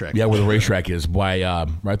the racetrack. Yeah, where the racetrack is, by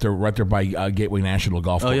right there by Gateway National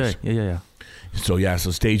Golf Course. Yeah. So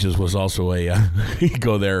Stages was also a you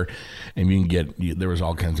go there, and you can get there was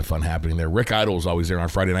all kinds of fun happening there. Rick Idle was always there on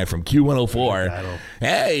Friday night from Q104.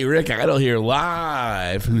 Hey, Rick Idle here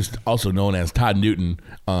live, who's also known as Todd Newton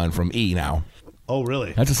from E now. Oh,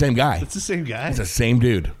 really? That's the same guy. That's the same guy? It's the same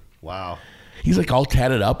dude. Wow. He's like all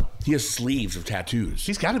tatted up. He has sleeves of tattoos.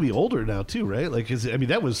 He's got to be older now, too, right? Like,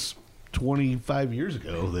 that was 25 years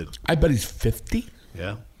ago. I bet he's 50. Yeah.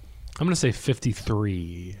 I'm going to say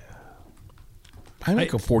 53. I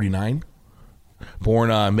might go 49. Born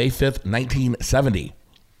May 5th, 1970.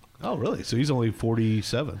 Oh, really? So he's only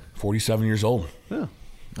 47. 47 years old. Yeah.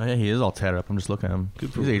 Oh, yeah, he is all tatted up. I'm just looking at him.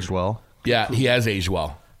 He's aged well. Yeah, he has aged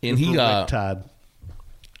well. And Todd.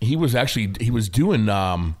 He was doing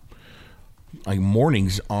like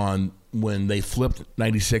mornings on when they flipped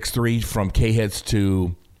 96.3 from K-Hits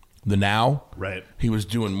to the Now. Right. He was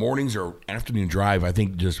doing mornings or afternoon drive, I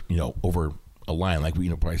think just, over a line, like,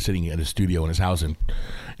 probably sitting at his studio in his house in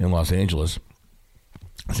Los Angeles,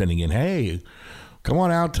 sending in, hey, come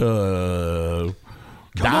on out to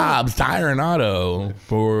Dobbs Tire and Auto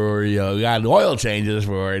for got oil changes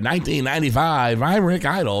for 1995. I'm Rick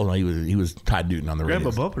Idle. He was Todd Newton on the radio.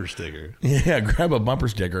 Grab a bumper sticker. Yeah, grab a bumper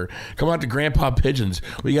sticker. Come out to Grandpa Pigeons.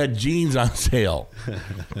 We got jeans on sale.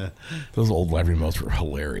 Those old live remotes were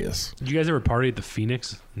hilarious. Did you guys ever party at the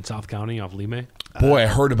Phoenix in South County off Lime? Boy, I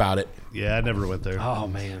heard about it. Yeah, I never went there. Oh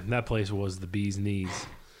man, that place was the bee's knees.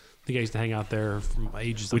 I think I used to hang out there from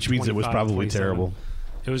ages. Which means it was probably terrible.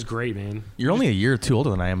 It was great, man. You're only a year or two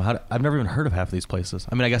older than I am. I've never even heard of half of these places.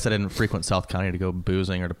 I mean, I guess I didn't frequent South County to go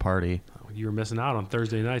boozing or to party. You were missing out on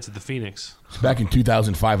Thursday nights at the Phoenix. Back in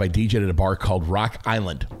 2005, I DJ'd at a bar called Rock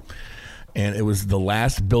Island. And it was the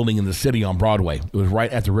last building in the city on Broadway. It was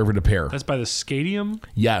right at the River de Pere. That's by the Stadium?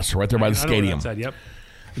 Yes, right there by the Stadium. Yep.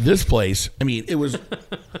 This place, it was...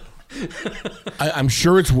 I'm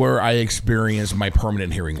sure it's where I experienced my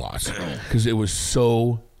permanent hearing loss. Because it was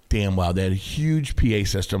so damn loud. They had a huge PA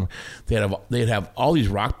system. They'd have all these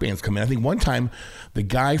rock bands come in. I think one time, the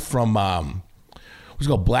guy from... what's it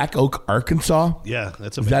called? Black Oak, Arkansas. Yeah,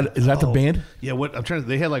 that's a band. Is that the band? Yeah,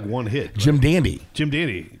 they had like one hit. Jim Dandy. Jim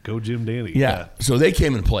Dandy. Go Jim Dandy. Yeah. So they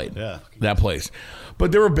came and played that place.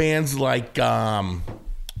 But there were bands like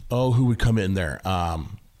who would come in there?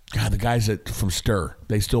 The guys from Stir.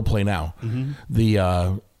 They still play now.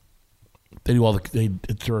 Mm-hmm. They do all they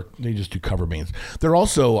just do cover bands. They're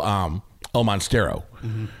also El Monstero.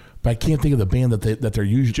 Mm-hmm. But I can't think of the band that they're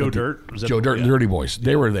usually. Joe Dirt. Joe Dirt and Dirty Boys.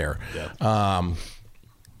 They were there. Yeah.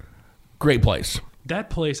 Great place. That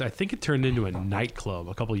place, I think it turned into a nightclub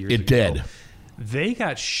a couple years ago. It did. They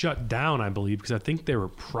got shut down, I believe, because I think there were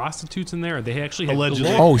prostitutes in there. They actually had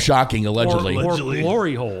allegedly. Shocking! Allegedly. Or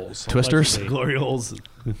glory holes. Twisters? Allegedly. Glory holes.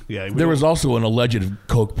 Yeah. There was also an alleged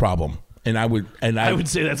coke problem. And I would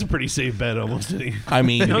say that's a pretty safe bet almost. I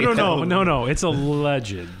mean, no. It's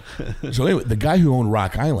alleged. So anyway, the guy who owned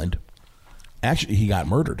Rock Island, actually, he got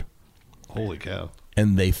murdered. Holy cow!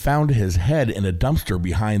 And they found his head in a dumpster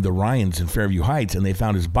behind the Ryans in Fairview Heights, and they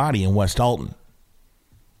found his body in West Alton.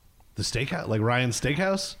 The steakhouse, like Ryan's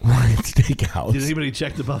Steakhouse. Ryan's Steakhouse. Did anybody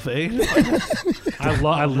check the buffet? I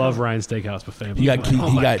love Ryan's Steakhouse buffet. He got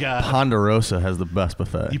Ponderosa has the best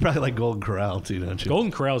buffet. You probably like Golden Corral too, don't you? Golden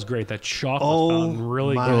Corral is great. That chocolate fountain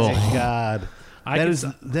really good. Oh my God.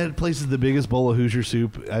 That place is the biggest bowl of Hoosier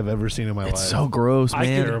soup I've ever seen in my life. It's so gross,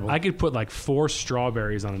 man. I could put like 4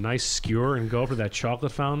 strawberries on a nice skewer and go up to that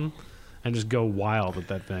chocolate fountain and just go wild with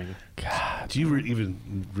that thing. God. Do you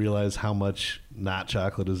even realize how much not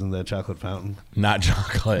chocolate is in that chocolate fountain? Not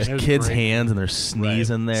chocolate. Kids' hands and their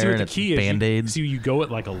sneeze in there, and it's Band-Aids. You go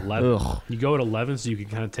at like 11. Ugh. You go at 11 so you can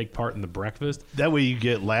kind of take part in the breakfast. That way you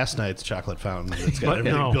get last night's chocolate fountain. It's got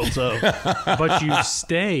everything built up. But you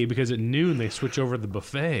stay because at noon they switch over the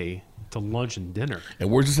buffet to lunch and dinner.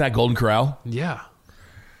 And where's this at, Golden Corral? Yeah.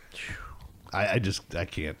 I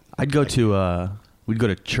can't. I'd go to we'd go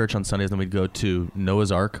to church on Sundays, then we'd go to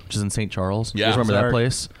Noah's Ark, which is in St. Charles. Yeah. You guys remember that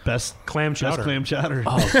place? Best Clam chowder. Best clam chowder.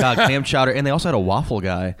 Oh God, clam chowder, and they also had a waffle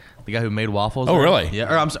guy, the guy who made waffles. Oh, really?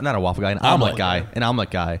 Yeah, or I'm sorry, not a waffle guy, an omelet guy, an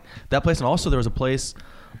omelet guy. That place, and also there was a place,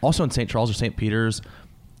 also in St. Charles or St. Peter's.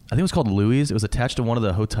 I think it was called Louis. It was attached to one of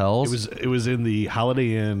the hotels. It was in the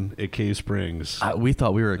Holiday Inn at Cave Springs. We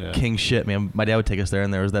thought we were king shit, man. My dad would take us there,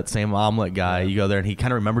 and there was that same omelet guy. You go there, and he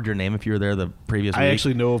kind of remembered your name if you were there the previous week. I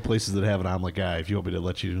actually know of places that have an omelet guy. If you want me to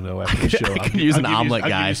let you know after the show, I can use an omelet I'll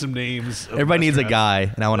guy. give you some names. Everybody needs a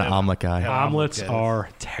guy, and I want an omelet guy. Omelets are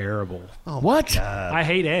terrible. What? I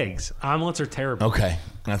hate eggs. Omelets are terrible. Okay,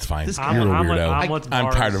 that's fine. You're a Omelet- weirdo. omelets I'm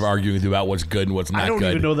bars. tired of arguing with you about what's good and what's not I don't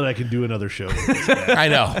good. even know that I can do another show. with this guy. I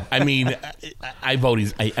know. I mean, I vote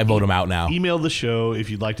him out now. Email the show if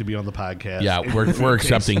you'd like to be on the podcast. Yeah, we're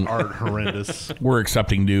accepting. Art horrendous. We're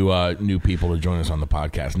accepting new people to join us on the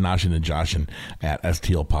podcast. Noshin and Joshin at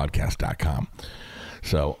stlpodcast.com.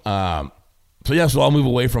 So I'll move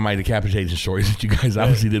away from my decapitation stories that you guys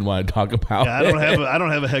obviously didn't want to talk about. Yeah, I don't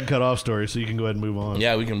have a head cut off story, so you can go ahead and move on.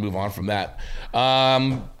 Yeah, we can move on from that.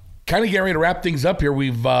 Kind of getting ready to wrap things up here.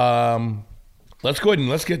 We've let's go ahead and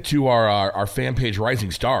let's get to our fan page Rising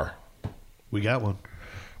Star. We got one.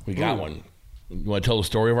 We got one. You want to tell the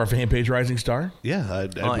story of our fan page Rising Star? Yeah.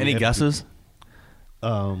 I'd be Any happy guesses?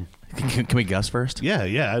 to. Can we guess first?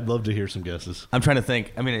 Yeah. I'd love to hear some guesses. I'm trying to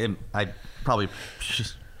think. I mean, I probably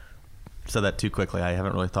just said that too quickly. I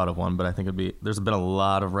haven't really thought of one, but I think there's been a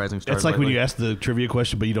lot of Rising Stars. It's like when lately. you ask the trivia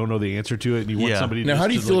question, but you don't know the answer to it, and you want somebody to Now, how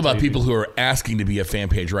do you just feel about tell you people who are asking to be a fan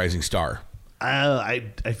page Rising Star?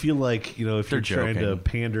 I feel like, if They're you're trying to joking.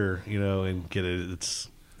 pander, and get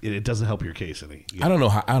it doesn't help your case any. I don't know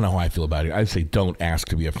how I feel about it. I'd say don't ask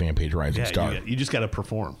to be a fan page Rising Yeah, Star. you just got to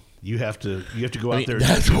perform. You have to go out there.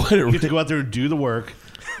 That's what you have to go out there and do the work.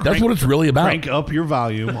 That's what it's really about. Crank up your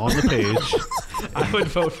volume on the page. I would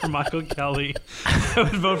vote for Michael Kelly. I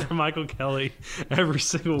would vote for Michael Kelly every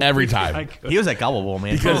Every week time. I could. He was at Gobble Bowl,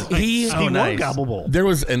 man. Because he won nice. Gobble Bowl. There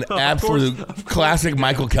was an absolute classic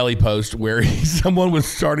Michael Kelly post where someone was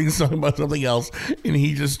starting something about something else, and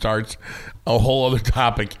he just starts a whole other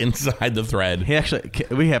topic inside the thread.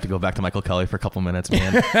 We have to go back to Michael Kelly for a couple minutes,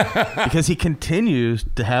 man, because he continues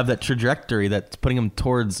to have that trajectory that's putting him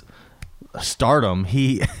towards stardom.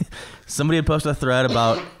 Somebody had posted a thread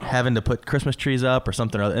about having to put Christmas trees up or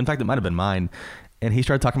something. In fact, it might have been mine. And he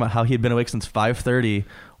started talking about how he had been awake since 5:30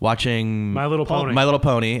 watching My Little Pony. My Little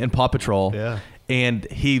Pony and Paw Patrol. Yeah. And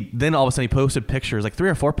then all of a sudden he posted pictures, like 3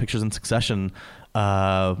 or 4 pictures in succession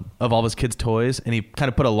of all of his kids' toys. And he kind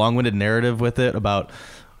of put a long-winded narrative with it about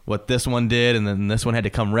what this one did, and then this one had to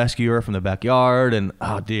come rescue her from the backyard. And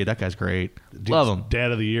dude, that guy's great. Love him.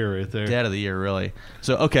 Dad of the year right there. Dad of the year, really.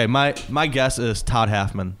 So okay, my guess is Todd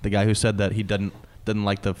Halfman, the guy who said that he doesn't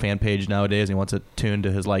like the fan page nowadays. And he wants it tuned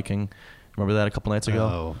to his liking. Remember that a couple nights ago?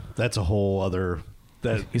 Oh, that's a whole other.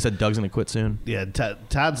 He said Doug's gonna quit soon. Yeah,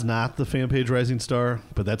 Todd's not the fan page Rising Star,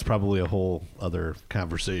 but that's probably a whole other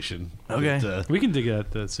conversation. Okay. That, We can dig at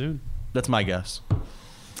that soon. That's my guess.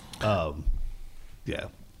 yeah.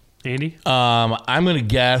 Andy? I'm going to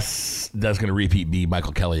guess that's going to repeat be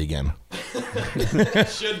Michael Kelly again.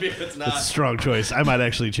 Should be if it's not. It's a strong choice. I might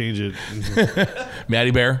actually change it.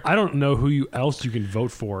 Maddie Bear? I don't know who else you can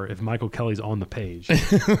vote for if Michael Kelly's on the page.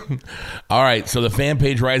 All right, so the fan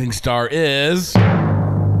page Rising Star is...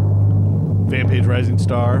 Fan page Rising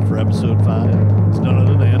Star for episode 5. It's none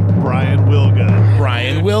other than Brian Wilga.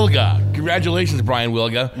 Brian Wilga. Congratulations, Brian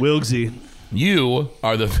Wilga. Wilgsy. You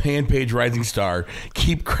are the fan page Rising Star.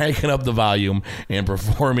 Keep cranking up the volume and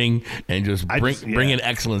performing and just bringing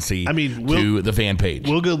excellency to the fan page.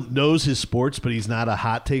 Wilga knows his sports, but he's not a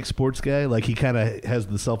hot take sports guy. Like, he kind of has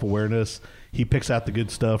the self-awareness. He picks out the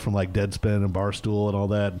good stuff from, like, Deadspin and Barstool and all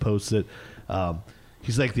that and posts it.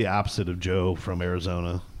 He's like the opposite of Joe from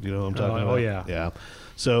Arizona. You know what I'm talking about? Oh, yeah. Yeah.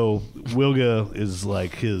 So Wilga is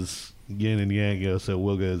like his yin and yang. So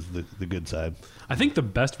Wilga is the good side. I think the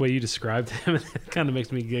best way you described him, and it kind of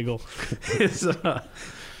makes me giggle, is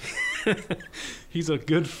he's a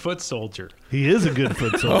good foot soldier. He is a good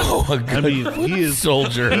foot soldier. Oh, a good he is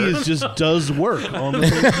soldier. He is just does work on the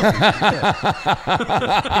page.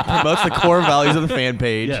 Promotes the core values of the fan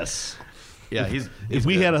page. Yes. Yeah, he's If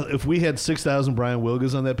we good. had 6,000 Brian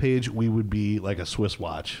Wilgas on that page, we would be like a Swiss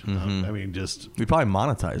watch. Mm-hmm. I mean, just we probably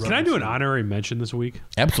monetize. Can I do an honorary mention this week?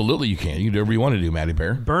 Absolutely, you can. You can do whatever you want to do, Matty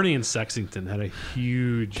Bear. Bernie in Sexington had a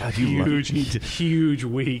huge week.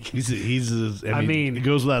 I mean, it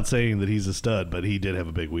goes without saying that he's a stud, but he did have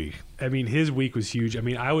a big week. I mean, his week was huge. I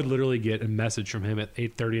mean, I would literally get a message from him at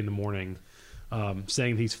 8:30 in the morning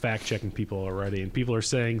saying he's fact checking people already, and people are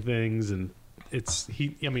saying things, and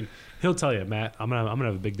he'll tell you, Matt, I'm gonna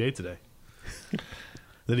have a big day today.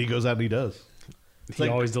 Then he goes out and he does. He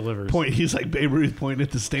always delivers. He's like Babe Ruth pointing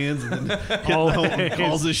at the stands and then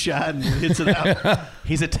calls a shot and hits it out.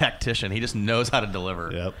 He's a tactician. He just knows how to deliver.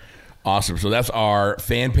 Yep. Awesome. So that's our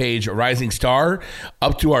fan page Rising Star.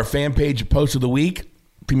 Up to our fan page post of the week.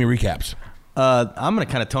 Give me recaps. I'm going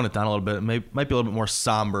to kind of tone it down a little bit. It might be a little bit more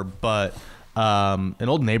somber, but an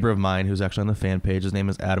old neighbor of mine who's actually on the fan page, his name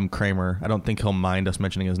is Adam Kramer. I don't think he'll mind us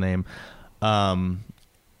mentioning his name.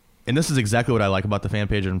 And this is exactly what I like about the fan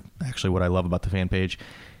page and actually what I love about the fan page.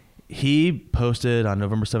 He posted on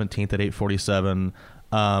November 17th at 8:47, and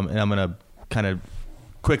I'm going to kind of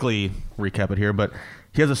quickly recap it here, but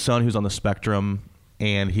he has a son who's on the spectrum,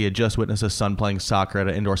 and he had just witnessed his son playing soccer at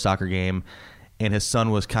an indoor soccer game, and his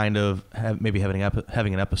son was kind of maybe having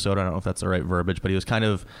an episode. I don't know if that's the right verbiage, but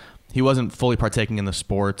he wasn't fully partaking in the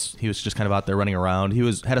sports. He was just kind of out there running around. He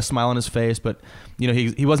had a smile on his face, but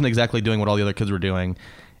he wasn't exactly doing what all the other kids were doing.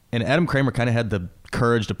 And Adam Kramer kind of had the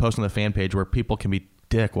courage to post on the fan page where people can be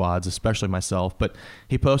dickwads, especially myself. But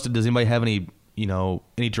he posted, does anybody have any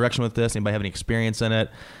direction with this? Anybody have any experience in it?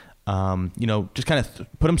 Just kind of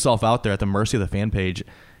put himself out there at the mercy of the fan page.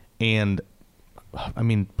 And I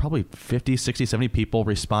mean, probably 50, 60, 70 people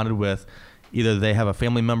responded with either they have a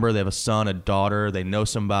family member, they have a son, a daughter, they know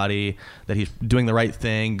somebody, that he's doing the right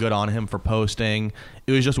thing, good on him for posting.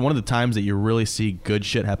 It was just one of the times that you really see good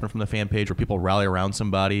shit happen from the fan page where people rally around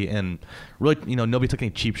somebody and really, nobody took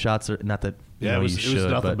any cheap shots. Not that it was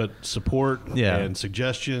nothing but support yeah. and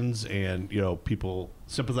suggestions and, people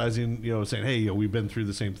sympathizing, saying, hey, we've been through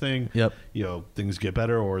the same thing. Yep. Things get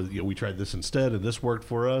better, or we tried this instead and this worked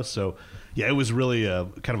for us. So, yeah, it was really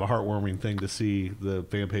kind of a heartwarming thing to see the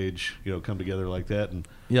fan page, come together like that and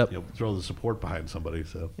throw the support behind somebody.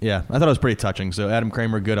 So yeah, I thought it was pretty touching. So Adam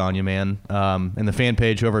Kramer, good on you, man. And the fan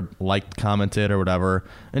page, whoever liked, commented, or whatever,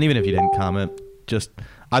 and even if you didn't comment,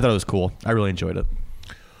 I thought it was cool. I really enjoyed it.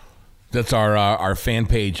 That's our fan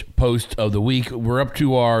page post of the week. We're up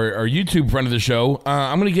to our YouTube friend of the show.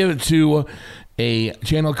 I'm going to give it to a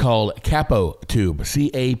channel called Capo Tube,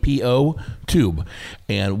 C-A-P-O Tube.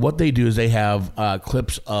 And what they do is they have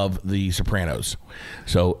clips of The Sopranos.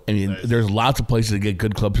 So, I mean, there's lots of places to get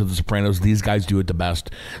good clips of The Sopranos. These guys do it the best.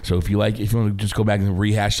 So if you want to just go back and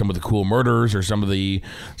rehash some of the cool murders or some of the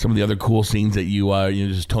other cool scenes that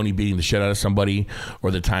just Tony beating the shit out of somebody, or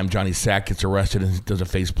the time Johnny Sack gets arrested and does a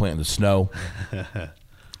face plant in the snow.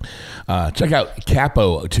 Check out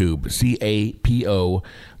Capo Tube, C-A-P-O Tube.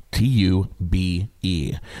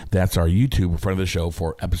 That's our YouTube in front of the show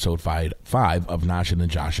for episode 5 of Noshin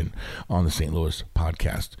and Joshin on the St. Louis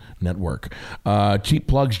Podcast Network. Cheap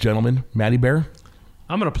plugs, gentlemen. Matty Bear?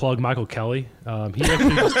 I'm going to plug Michael Kelly. He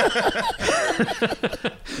actually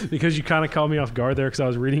because you kind of caught me off guard there because I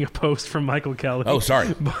was reading a post from Michael Kelly. Oh,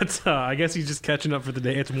 sorry. But I guess he's just catching up for the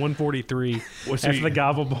day. It's 1:43 after the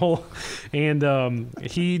Gobble Bowl. And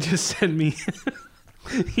he just sent me...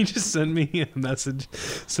 He just sent me a message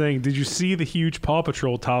saying, did you see the huge Paw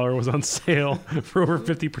Patrol collar was on sale for over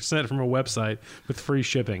 50% from a website with free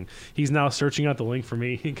shipping? He's now searching out the link for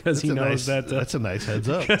me because he knows that's a nice heads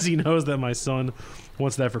up. Because he knows that my son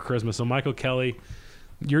wants that for Christmas. So Michael Kelly,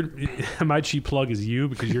 my cheap plug is you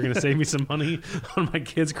because you're going to save me some money on my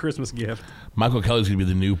kid's Christmas gift. Michael Kelly's going to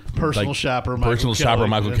be the new personal shopper.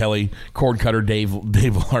 Michael Kelly, cord cutter Dave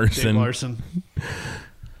Larson.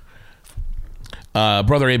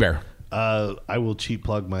 Brother Abear. I will cheap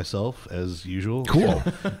plug myself as usual. Cool.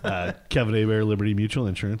 Kevin Abear, Liberty Mutual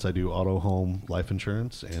Insurance. I do auto, home, life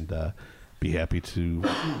insurance, and be happy to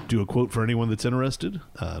do a quote for anyone that's interested.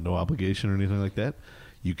 No obligation or anything like that.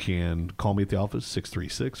 You can call me at the office,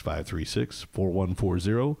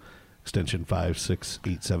 636-536-4140, extension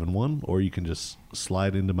 56871, or you can just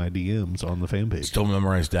slide into my DMs on the fan page. Still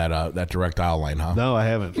memorized that direct dial line, huh? No, I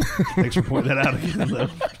haven't. Thanks for pointing that out again, though.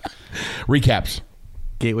 Recaps.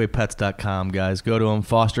 GatewayPets.com, guys. Go to them.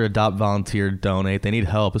 Foster, adopt, volunteer, donate. They need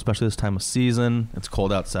help, especially this time of season. It's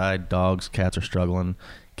cold outside. Dogs, cats are struggling.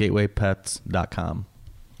 GatewayPets.com.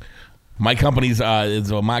 My company's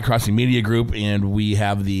is a My Crossing Media Group, and we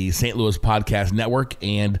have the St. Louis Podcast Network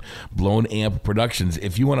and Blown Amp Productions.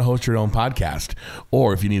 If you want to host your own podcast,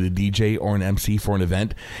 or if you need a DJ or an MC for an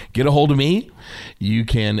event, get a hold of me. You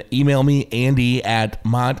can email me, Andy at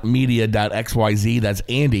montmedia.xyz. That's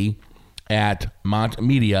Andy at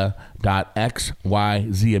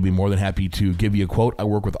montmedia.xyz. I'd be more than happy to give you a quote. I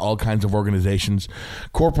work with all kinds of organizations,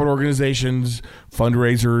 corporate organizations,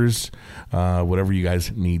 fundraisers, whatever you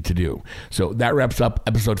guys need to do. So that wraps up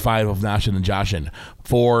episode 5 of Noshin and Joshin.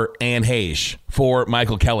 For Ann Heche, for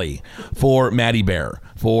Michael Kelly, for Maddie Bear,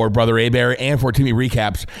 for Brother A Bear, and for Timmy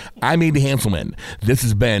Recaps, I'm Andy Hanselman. This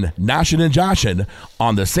has been Noshin and Joshin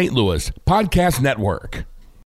on the St. Louis Podcast Network.